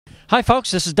Hi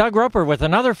folks, this is Doug Roper with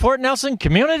another Fort Nelson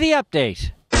Community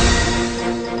Update.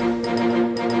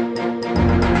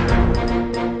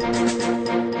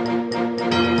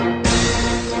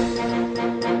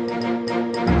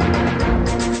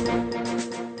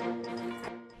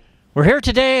 We're here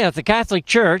today at the Catholic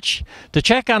Church to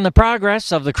check on the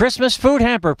progress of the Christmas Food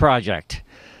Hamper project.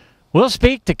 We'll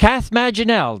speak to Kath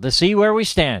Maginell to see where we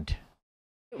stand.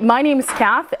 My name is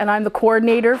Kath, and I'm the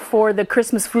coordinator for the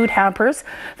Christmas Food Hampers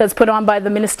that's put on by the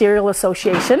Ministerial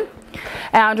Association.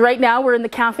 And right now we're in the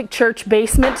Catholic Church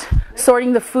basement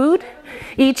sorting the food.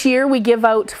 Each year we give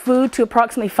out food to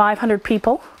approximately 500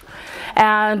 people.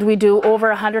 And we do over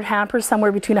 100 hampers,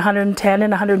 somewhere between 110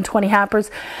 and 120 hampers.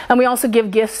 And we also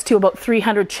give gifts to about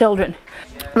 300 children.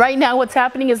 Right now what's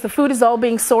happening is the food is all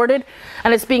being sorted,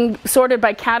 and it's being sorted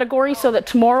by category so that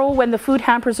tomorrow when the food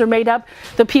hampers are made up,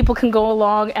 the people can go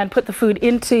along and put the food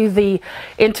into the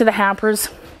hampers.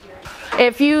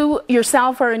 If you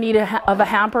yourself are in need of a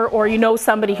hamper, or you know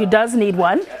somebody who does need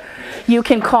one, you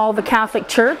can call the Catholic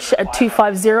Church at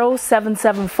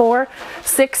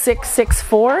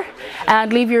 250-774-6664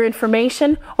 and leave your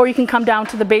information, or you can come down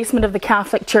to the basement of the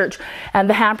Catholic Church, and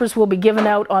the hampers will be given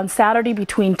out on Saturday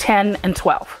between 10 and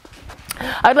 12.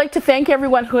 I'd like to thank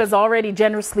everyone who has already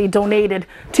generously donated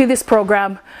to this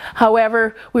program.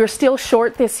 However, we're still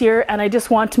short this year, and I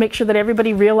just want to make sure that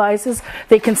everybody realizes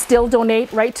they can still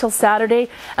donate right till Saturday,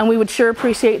 and we would sure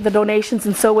appreciate the donations,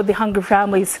 and so would the hungry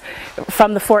families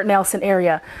from the Fort Nelson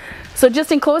area. So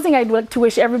just in closing, I'd like to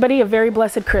wish everybody a very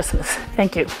blessed Christmas.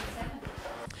 Thank you.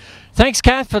 Thanks,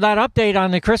 Kath, for that update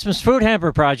on the Christmas Food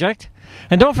Hamper project.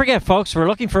 And don't forget, folks, we're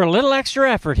looking for a little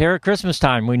extra effort here at Christmas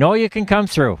time. We know you can come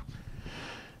through.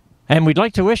 And we'd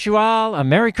like to wish you all a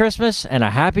Merry Christmas and a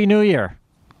Happy New Year.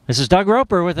 This is Doug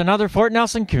Roper with another Fort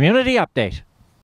Nelson Community Update.